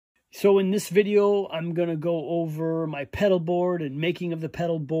So in this video, I'm going to go over my pedal board and making of the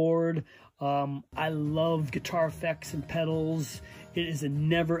pedal board. I love guitar effects and pedals. It is a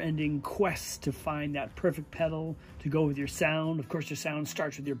never-ending quest to find that perfect pedal to go with your sound. Of course, your sound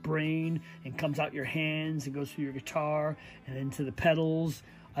starts with your brain and comes out your hands and goes through your guitar and into the pedals.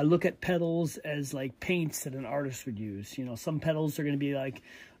 I look at pedals as like paints that an artist would use. You know, some pedals are going to be like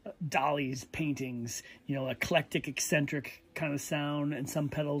Dali's paintings, you know, eclectic, eccentric kind of sound, and some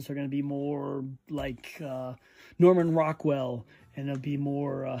pedals are going to be more like Norman Rockwell, and they'll be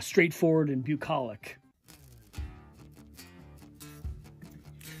more straightforward and bucolic.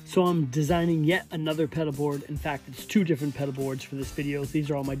 So I'm designing yet another pedal board. In fact, it's two different pedal boards for this video. These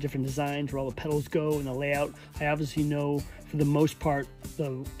are all my different designs, where all the pedals go and the layout. I obviously know, for the most part,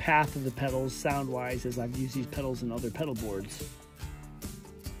 the path of the pedals sound-wise, as I've used these pedals in other pedal boards.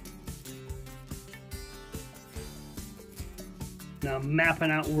 Now I'm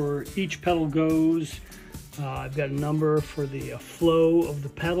mapping out where each pedal goes. I've got a number for the flow of the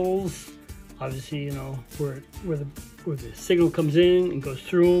pedals. Obviously, you know, where the signal comes in and goes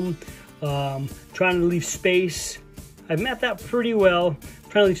through them. Trying to leave space. I've mapped out pretty well.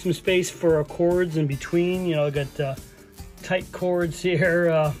 Trying to leave some space for chords in between. You know, I got tight chords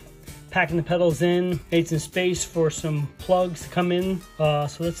here. Packing the pedals in, made some space for some plugs to come in. So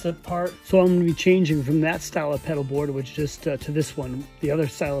that's that part. So I'm gonna be changing from that style of pedal board, which just to this one. The other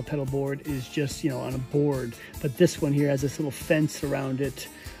style of pedal board is just, you know, on a board. But this one here has this little fence around it.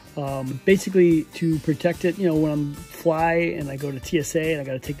 Basically to protect it, you know, when I'm fly and I go to TSA and I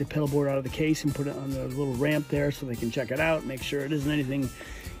gotta take the pedal board out of the case and put it on the little ramp there so they can check it out, make sure it isn't anything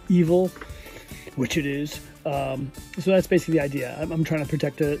evil, which it is. So that's basically the idea. I'm trying to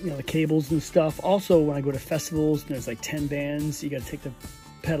protect the, you know, the cables and stuff. Also, when I go to festivals and there's like 10 bands, you got to take the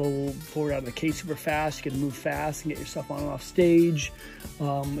pedal board out of the case super fast. You got to move fast and get your stuff on and off stage.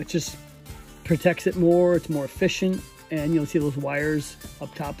 It just protects it more. It's more efficient. And you'll see those wires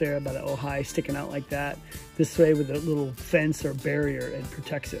up top there about an high sticking out like that. This way, with a little fence or barrier, it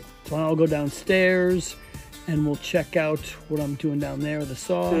protects it. So I'll go downstairs and we'll check out what I'm doing down there with the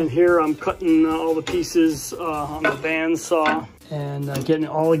saw. And here I'm cutting all the pieces on the bandsaw and getting it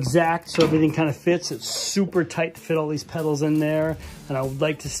all exact so everything kind of fits. It's super tight to fit all these pedals in there, and I would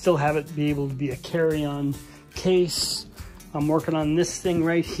like to still have it be able to be a carry-on case. I'm working on this thing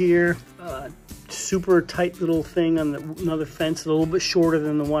right here. Super tight little thing on another fence, a little bit shorter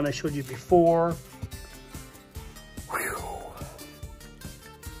than the one I showed you before. Whew.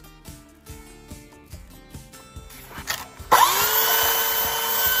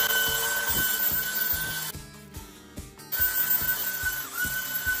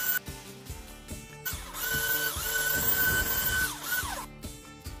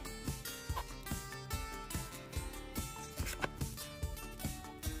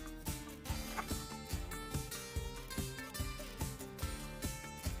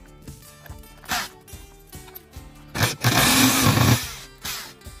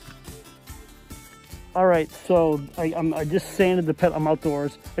 All right, so I just sanded the pedal. I'm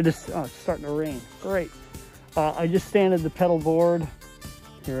outdoors. It's starting to rain. Great. I just sanded the pedal board.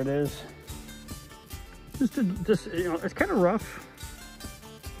 Here it is. Just you know, it's kind of rough.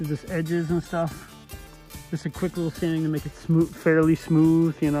 There's just edges and stuff. Just a quick little sanding to make it smooth, fairly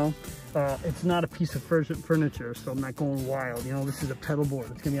smooth. You know, it's not a piece of furniture, so I'm not going wild. You know, this is a pedal board.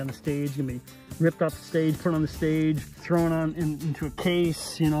 It's gonna be on the stage. Gonna be ripped off the stage, put on the stage, thrown on into a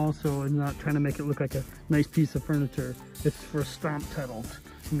case, you know, so I'm not trying to make it look like a nice piece of furniture. It's for stomp pedals.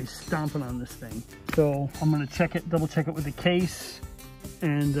 I'm gonna be stomping on this thing. So I'm gonna check it, double check it with the case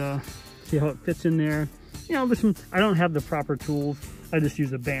and see how it fits in there. You know, I don't have the proper tools. I just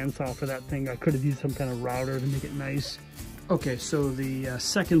use a bandsaw for that thing. I could have used some kind of router to make it nice. Okay, so the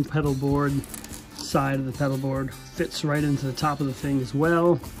second pedal board side of the pedal board fits right into the top of the thing as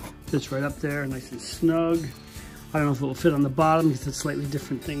well. Fits right up there, nice and snug. I don't know if it will fit on the bottom because it's slightly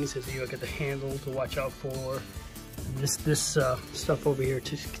different things. As you got the handle to watch out for. And this stuff over here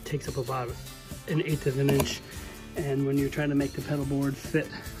just takes up about 1/8 of an inch. And when you're trying to make the pedal board fit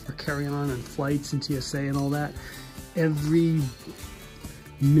for carry-on and flights and TSA and all that, every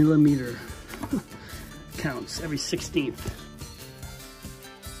millimeter counts, every 16th.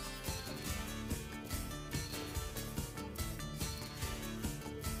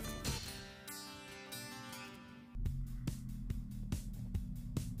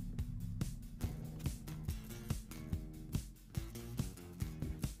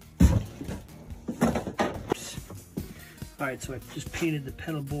 All right, so I just painted the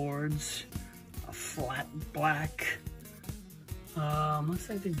pedal boards a flat black. Looks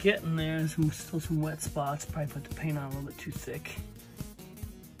like they're getting there. Still some wet spots. Probably put the paint on a little bit too thick.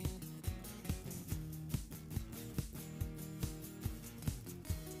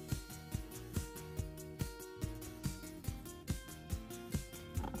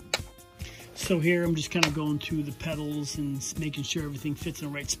 So here I'm just kind of going through the pedals and making sure everything fits in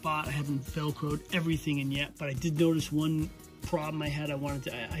the right spot. I haven't Velcroed everything in yet, but I did notice one problem I had.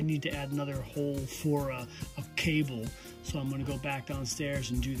 I need to add another hole for a cable. So I'm going to go back downstairs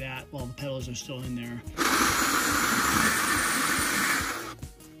and do that while the pedals are still in there.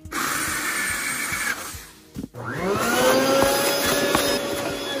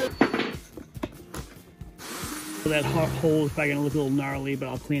 So that hole is probably going to look a little gnarly, but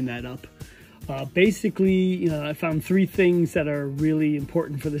I'll clean that up. Basically, I found three things that are really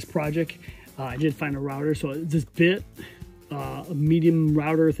important for this project. I did find a router, so this bit, a medium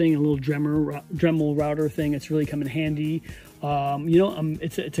router thing, a little Dremel router thing. It's really come in handy.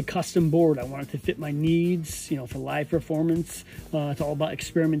 It's a custom board. I want it to fit my needs, for live performance. It's all about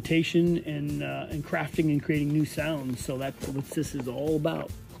experimentation and crafting and creating new sounds. So that's what this is all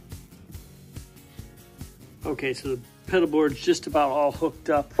about. Okay, so the pedal board's just about all hooked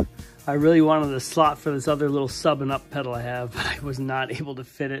up. I really wanted a slot for this other little sub and up pedal I have, but I was not able to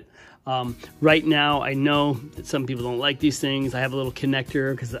fit it. Right now, I know that some people don't like these things. I have a little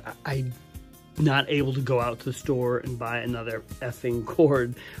connector because I'm not able to go out to the store and buy another effing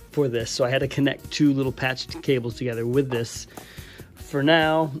cord for this. So I had to connect two little patched cables together with this. For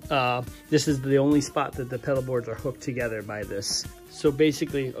now, this is the only spot that the pedal boards are hooked together by this. So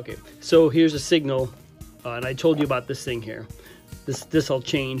basically, okay, so here's a signal, and I told you about this thing here. This will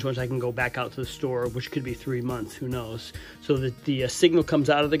change once I can go back out to the store, which could be 3 months, who knows. So the signal comes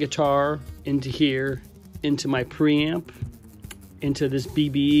out of the guitar into here, into my preamp, into this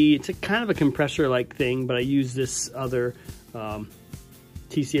BBE. It's a kind of a compressor-like thing, but I use this other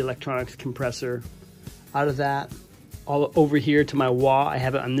TC Electronics compressor. Out of that, all over here to my wah. I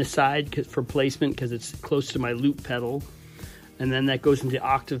have it on this side for placement because it's close to my loop pedal. And then that goes into the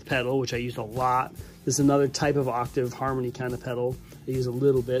octave pedal, which I use a lot. This is another type of octave harmony kind of pedal I use a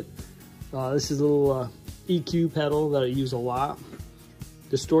little bit. This is a little EQ pedal that I use a lot.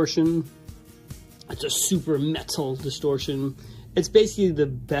 Distortion. It's a super metal distortion. It's basically the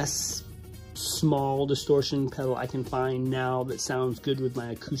best small distortion pedal I can find now that sounds good with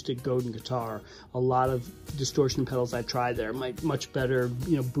my acoustic Godin guitar. A lot of distortion pedals I tried there, much better,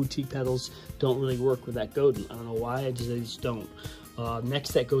 boutique pedals don't really work with that Godin. I don't know why, they just don't.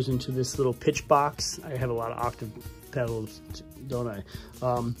 Next, that goes into this little pitch box. I have a lot of octave pedals, don't I?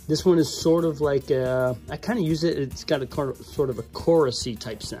 This one is sort of like I kind of use it. It's got a sort of a chorusy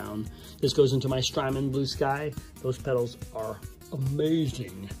type sound. This goes into my Strymon Blue Sky. Those pedals are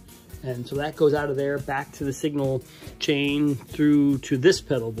amazing. And so that goes out of there, back to the signal chain through to this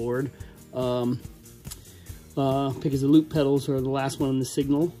pedal board. Because the loop pedals are the last one on the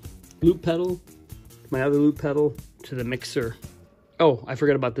signal. Loop pedal, my other loop pedal, to the mixer. Oh, I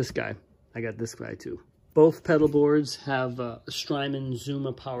forgot about this guy. I got this guy too. Both pedal boards have Strymon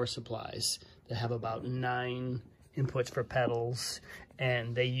Zuma power supplies that have about 9 inputs for pedals.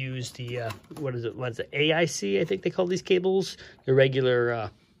 And they use the, what is it, AIC, I think they call these cables. The regular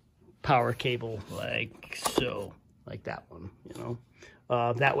power cable, like so, like that one,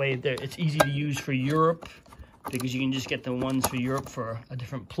 That way it's easy to use for Europe because you can just get the ones for Europe for a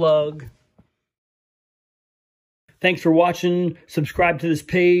different plug. Thanks for watching. Subscribe to this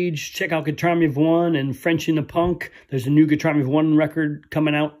page. Check out Guitarmy of One and Frenchy in the Punk. There's a new Guitarmy of One record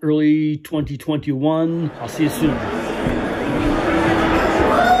coming out early 2021. I'll see you soon.